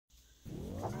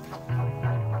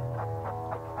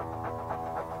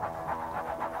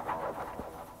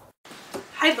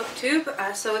Hi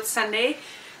BookTube, so it's Sunday,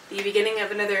 the beginning of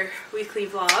another weekly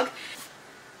vlog.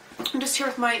 I'm just here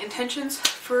with my intentions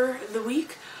for the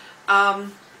week. I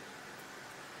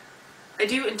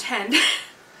do intend,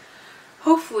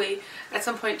 hopefully, at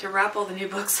some point to wrap all the new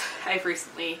books I've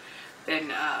recently been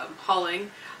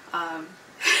hauling.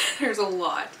 There's a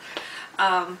lot.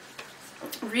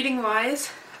 Reading wise,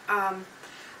 on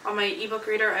my ebook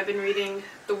reader I've been reading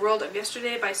The World of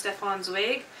Yesterday by Stefan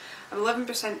Zweig. I'm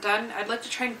 11% done. I'd like to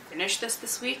try and finish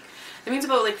this week. That means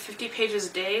about like 50 pages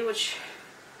a day, which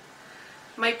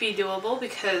might be doable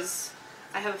because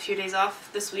I have a few days off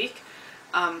this week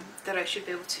that I should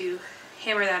be able to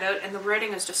hammer that out. And the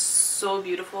writing is just so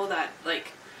beautiful that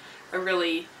like I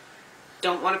really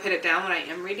don't want to put it down when I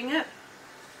am reading it.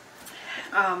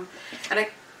 And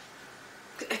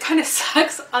it kind of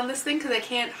sucks on this thing because I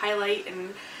can't highlight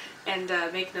and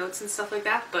make notes and stuff like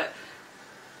that, but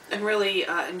I'm really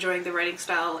enjoying the writing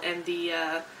style and the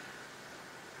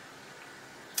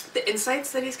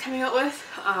insights that he's coming out with.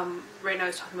 Right now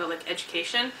he's talking about like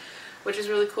education, which is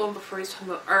really cool, and before he's talking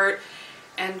about art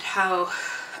and how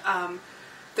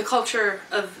the culture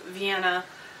of Vienna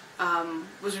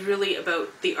was really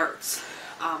about the arts,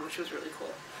 which was really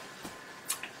cool.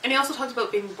 And he also talks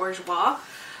about being bourgeois,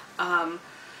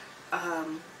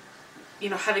 you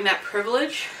know, having that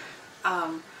privilege.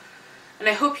 And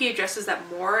I hope he addresses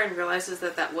that more and realizes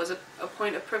that that was a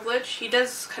point of privilege. He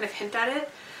does kind of hint at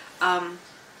it,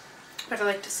 but I'd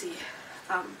like to see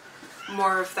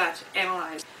more of that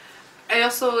analyzed. I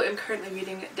also am currently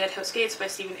reading Dead House Gates by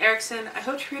Steven Erikson. I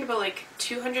hope to read about like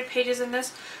 200 pages in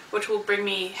this, which will bring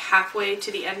me halfway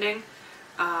to the ending.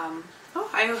 Oh,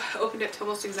 I opened it to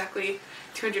almost exactly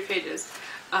 200 pages.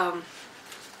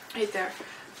 Right there.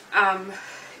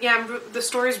 Yeah, the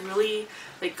story's really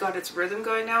like got its rhythm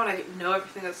going now, and I know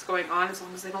everything that's going on as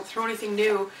long as they don't throw anything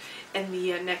new in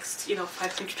the next, you know,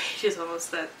 500 pages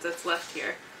almost that's left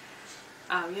here.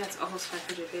 Yeah, it's almost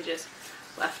 500 pages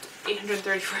left.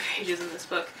 834 pages in this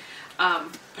book. But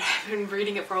I've been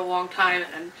reading it for a long time,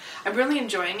 and I'm really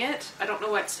enjoying it. I don't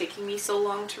know why it's taking me so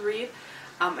long to read.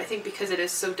 I think because it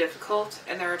is so difficult,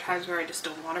 and there are times where I just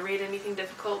don't want to read anything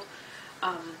difficult.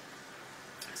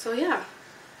 So yeah,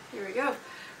 here we go.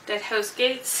 Dead House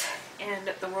Gates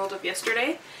and The World of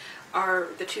Yesterday are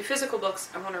the two physical books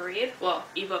I want to read. Well,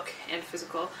 ebook and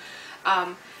physical.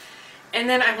 And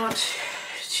then I want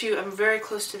to, I'm very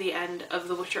close to the end of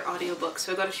the Witcher audiobook,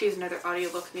 so I've got to choose another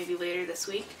audiobook maybe later this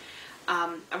week.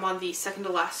 I'm on the second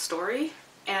to last story,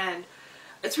 and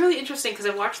it's really interesting because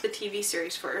I watched the TV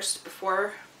series first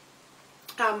before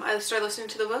I started listening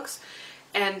to the books,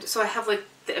 and so I have like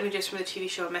the images from the TV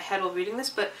show in my head while reading this,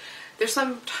 but there's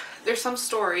some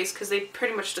stories, because they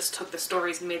pretty much just took the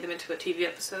stories and made them into a TV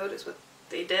episode is what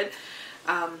they did.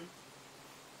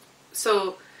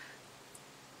 So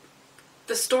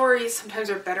the stories sometimes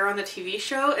are better on the TV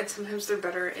show, and sometimes they're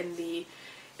better in the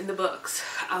books.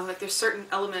 Like there's certain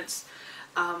elements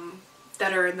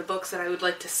that are in the books that I would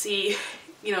like to see,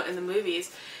 you know, in the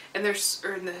movies, and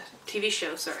or in the TV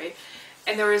show, sorry.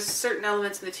 And there was certain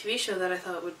elements in the TV show that I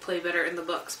thought would play better in the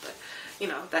books, but you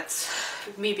know, that's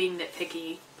me being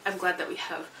nitpicky. I'm glad that we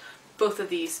have both of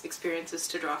these experiences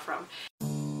to draw from.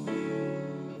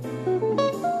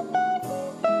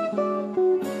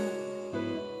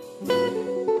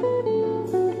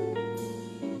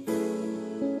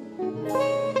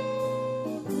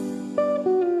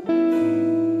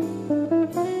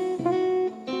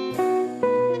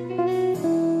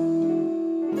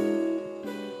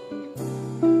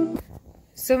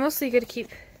 So mostly you got to keep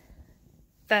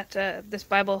that this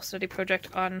Bible study project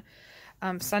on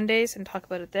Sundays and talk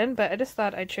about it then, but I just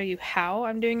thought I'd show you how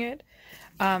I'm doing it.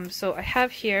 So I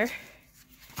have here,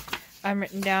 I'm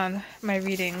written down my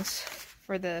readings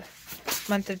for the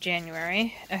month of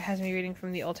January. It has me reading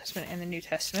from the Old Testament and the New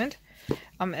Testament,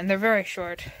 and they're very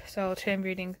short. So today I'm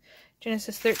reading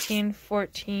Genesis 13,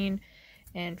 14,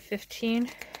 and 15.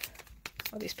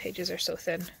 All these pages are so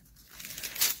thin.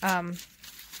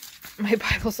 My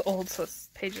Bible's old, so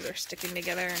pages are sticking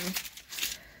together and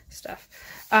stuff.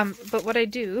 But what I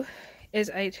do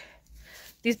is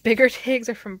these bigger tags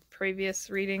are from previous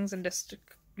readings and just,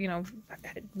 you know,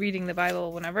 reading the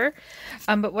Bible whenever.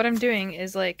 But what I'm doing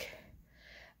is like,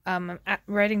 I'm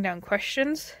writing down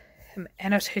questions. I'm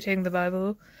annotating the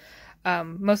Bible,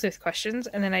 mostly with questions,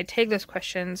 and then I tag those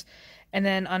questions, and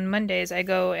then on Mondays I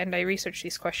go and I research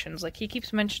these questions. Like he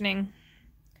keeps mentioning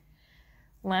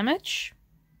Lamech.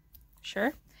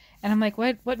 Sure. And I'm like,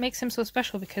 what makes him so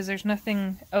special? Because there's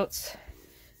nothing else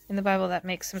in the Bible that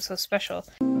makes him so special.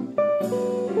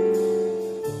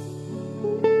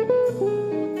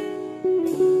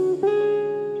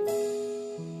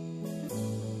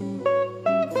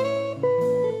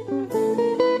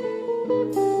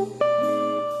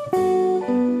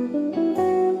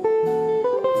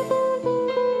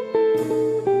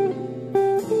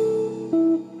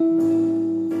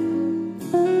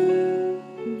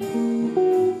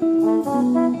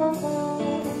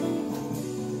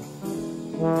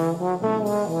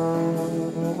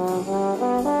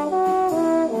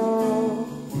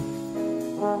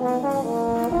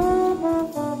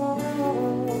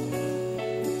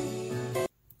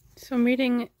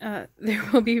 reading There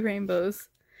Will Be Rainbows,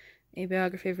 a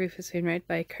biography of Rufus Wainwright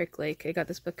by Kirk Lake. I got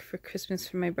this book for Christmas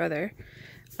from my brother.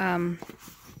 And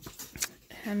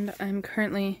I'm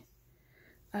currently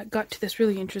got to this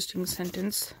really interesting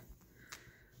sentence.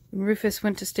 When Rufus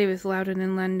went to stay with Loudon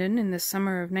in London in the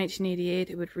summer of 1988,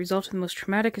 it would result in the most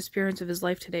traumatic experience of his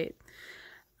life to date.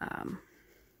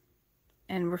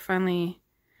 And we're finally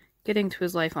getting to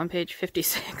his life on page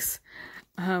 56.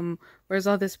 Whereas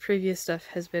all this previous stuff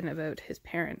has been about his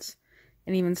parents.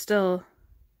 And even still,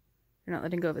 they're not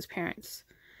letting go of his parents.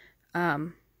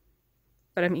 But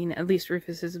I mean, at least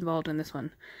Rufus is involved in this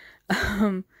one.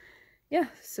 Yeah,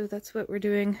 so that's what we're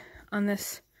doing on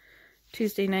this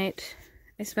Tuesday night.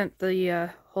 I spent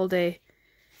the whole day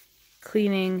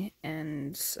cleaning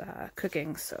and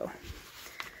cooking, so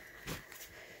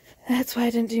that's why I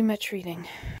didn't do much reading.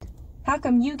 How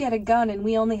come you get a gun and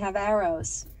we only have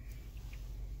arrows?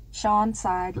 Sean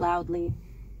sighed loudly.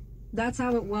 That's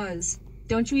how it was.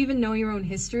 Don't you even know your own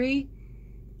history?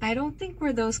 I don't think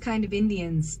we're those kind of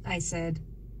Indians, I said.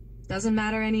 Doesn't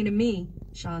matter any to me,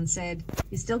 Sean said.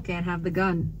 You still can't have the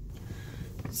gun.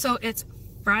 So it's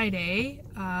Friday,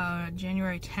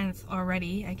 January 10th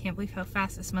already. I can't believe how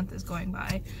fast this month is going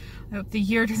by. I hope the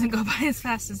year doesn't go by as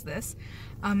fast as this.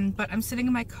 But I'm sitting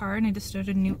in my car and I just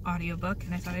started a new audiobook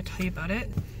and I thought I'd tell you about it.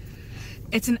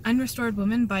 It's An Unrestored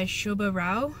Woman by Shobha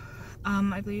Rao.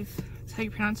 I believe that's how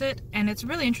you pronounce it. And it's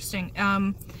really interesting.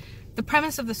 The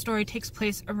premise of the story takes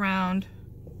place around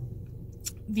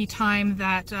the time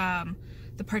that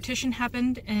the partition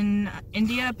happened in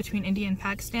India, between India and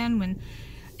Pakistan, when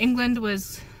England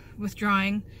was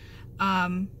withdrawing.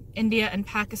 India and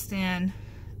Pakistan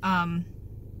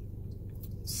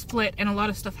split, and a lot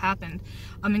of stuff happened,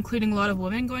 including a lot of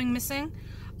women going missing,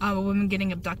 women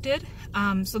getting abducted.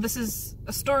 So this is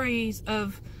a story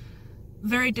of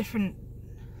very different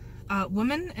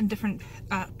women in different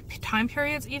time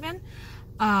periods even.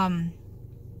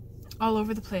 All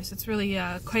over the place. It's really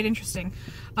quite interesting.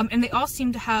 And they all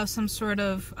seem to have some sort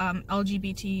of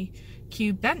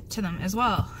LGBTQ bent to them as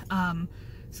well.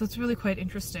 So it's really quite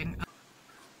interesting.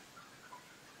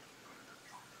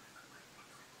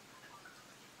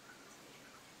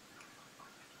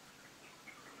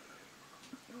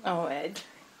 Oh, Ed,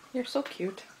 you're so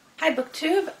cute. Hi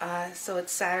BookTube, so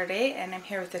it's Saturday and I'm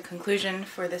here with the conclusion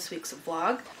for this week's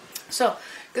vlog. So, I'm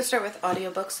going to start with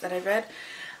audiobooks that I read.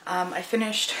 I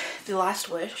finished The Last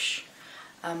Wish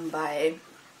by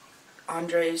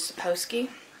Andrzej Sapkowski,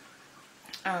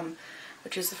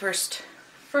 which is the first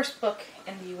book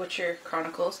in the Witcher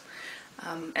Chronicles,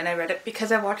 and I read it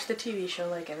because I watched the TV show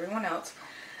like everyone else.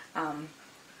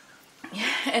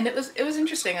 Yeah, and it was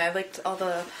interesting. I liked all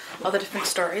the different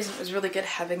stories. It was really good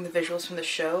having the visuals from the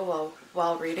show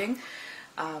while reading.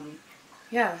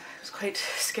 Yeah, it was quite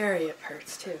scary at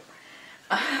parts too.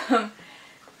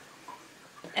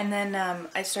 And then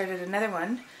I started another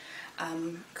one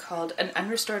called An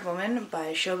Unrestored Woman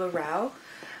by Shobha Rao,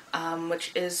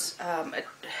 which is,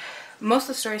 most of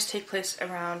the stories take place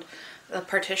around the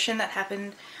partition that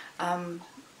happened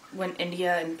when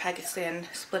India and Pakistan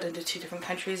split into two different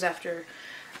countries after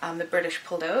the British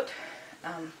pulled out.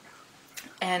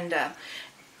 And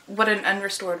what an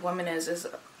unrestored woman is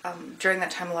during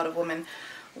that time a lot of women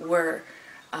were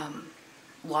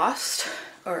lost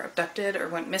or abducted or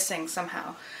went missing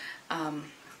somehow. And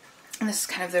this is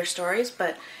kind of their stories,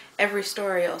 but every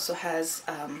story also has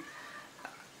an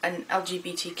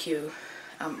LGBTQ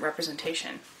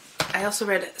representation. I also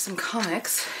read some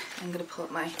comics. I'm gonna pull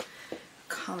up my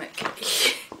comic.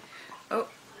 Oh,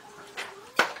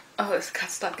 this got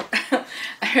stuck.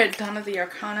 I read Dawn of the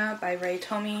Arcana by Ray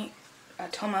Toma,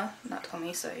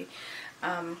 sorry.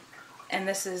 And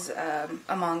this is a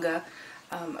manga,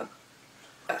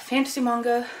 a fantasy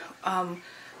manga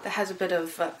that has a bit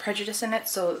of prejudice in it.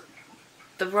 So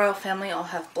the royal family all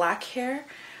have black hair,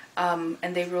 and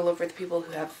they rule over the people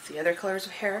who have the other colors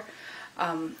of hair.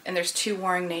 And there's two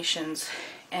warring nations,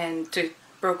 and to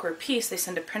broker peace, they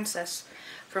send a princess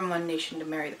from one nation to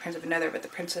marry the prince of another, but the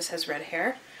princess has red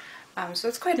hair. So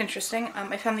it's quite interesting.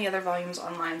 I found the other volumes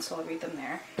online, so I'll read them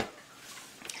there.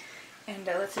 And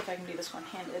let's see if I can do this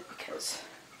one-handed, because,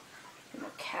 you know,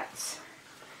 cats,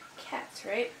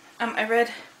 right? I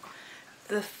read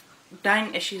the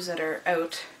 9 issues that are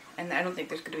out, and I don't think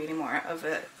there's going to be any more, of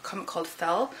a comic called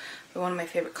Fell, by one of my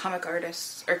favorite comic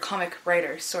artists, or comic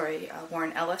writers, sorry,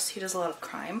 Warren Ellis. He does a lot of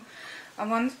crime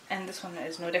ones, and this one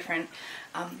is no different.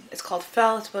 It's called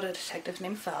Fell. It's about a detective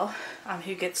named Fell,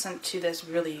 who gets sent to this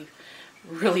really,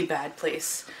 really bad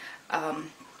place,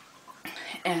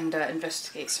 and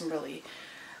investigates some really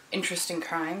interesting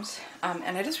crimes.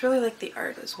 And I just really like the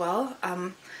art as well.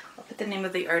 A I'll put the name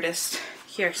of the artist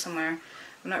here somewhere.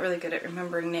 I'm not really good at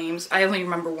remembering names. I only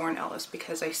remember Warren Ellis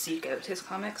because I seek out his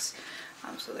comics.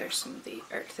 So there's some of the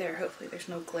art there. Hopefully there's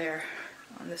no glare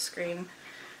on the screen.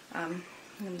 I'm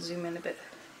going to zoom in a bit.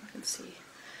 You can see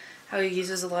how he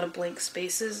uses a lot of blank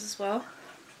spaces as well.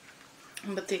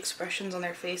 But the expressions on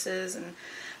their faces and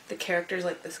the characters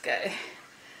like this guy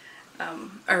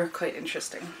are quite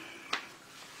interesting.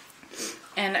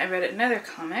 And I read another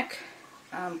comic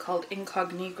called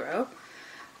Incognegro.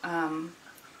 And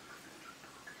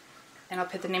I'll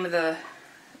put the name of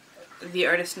the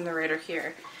artist and the writer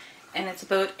here. And it's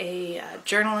about a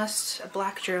journalist, a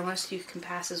black journalist who can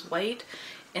pass as white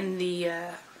in the,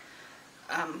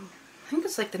 I think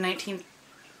it's like the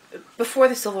before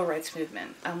the civil rights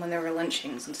movement, when there were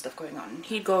lynchings and stuff going on.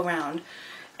 He'd go around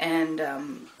and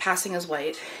passing as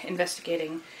white,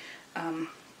 investigating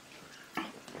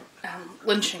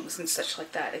lynchings and such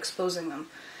like that, exposing them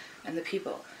and the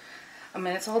people. And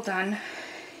it's all done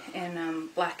in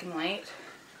black and white,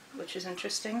 which is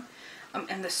interesting.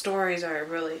 And the stories are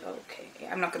really okay.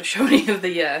 I'm not going to show any of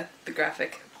the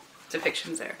graphic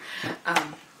depictions there.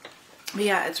 But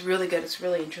yeah, it's really good. It's a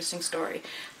really interesting story.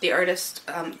 The artist,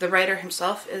 the writer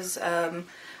himself is a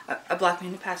black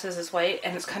man who passes as white,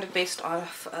 and it's kind of based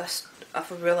off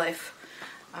a real life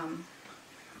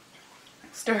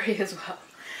story as well.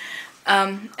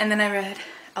 And then I read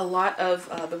a lot of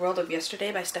The World of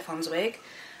Yesterday by Stefan Zweig.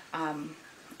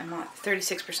 I'm not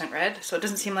 36% read, so it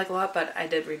doesn't seem like a lot, but I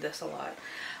did read this a lot.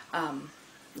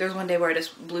 There was one day where I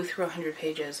just blew through 100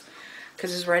 pages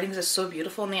because his writings is so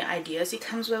beautiful and the ideas he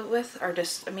comes up with are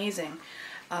just amazing.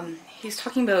 He's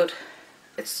talking about,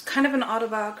 it's kind of an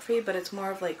autobiography, but it's more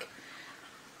of like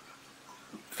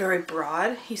very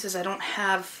broad. He says, I don't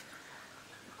have,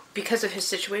 because of his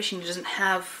situation, he doesn't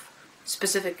have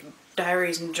specific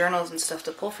diaries and journals and stuff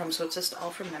to pull from, so it's just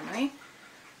all from memory.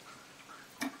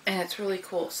 And it's really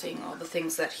cool seeing all the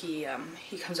things that he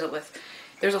comes out with.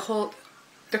 There's a whole,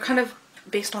 they're kind of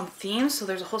based on themes, so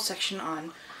there's a whole section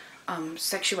on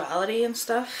sexuality and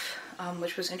stuff,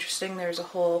 which was interesting. There's a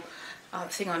whole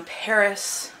thing on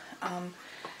Paris, and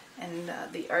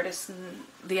the artists and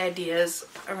the ideas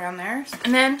around there.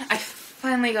 And then I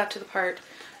finally got to the part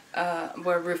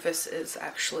where Rufus is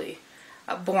actually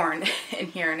born in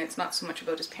here, and it's not so much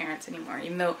about his parents anymore,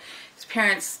 even though his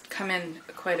parents come in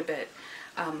quite a bit.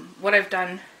 What I've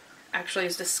done actually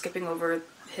is just skipping over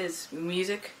his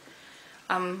music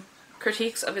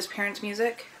critiques of his parents'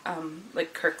 music,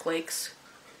 like Kirk Lake's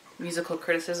musical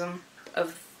criticism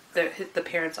of the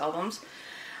parents' albums.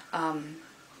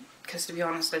 Because to be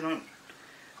honest,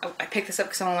 I picked this up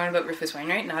because I want to learn about Rufus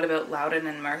Wainwright, not about Loudon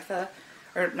and Martha,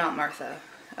 or not Martha.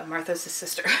 Martha's his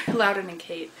sister, Loudon and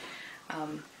Kate.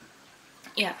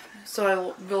 Yeah, so I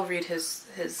will read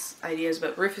his ideas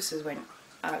about Rufus's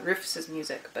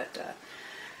music, but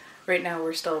right now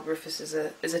Rufus is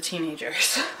a teenager.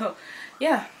 So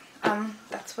yeah,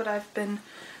 that's what I've been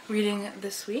reading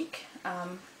this week.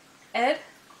 Ed,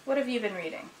 what have you been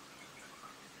reading?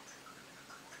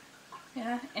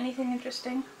 Yeah, anything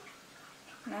interesting?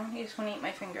 No, you just want to eat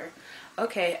my finger.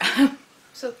 Okay,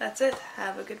 so that's it.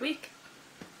 Have a good week.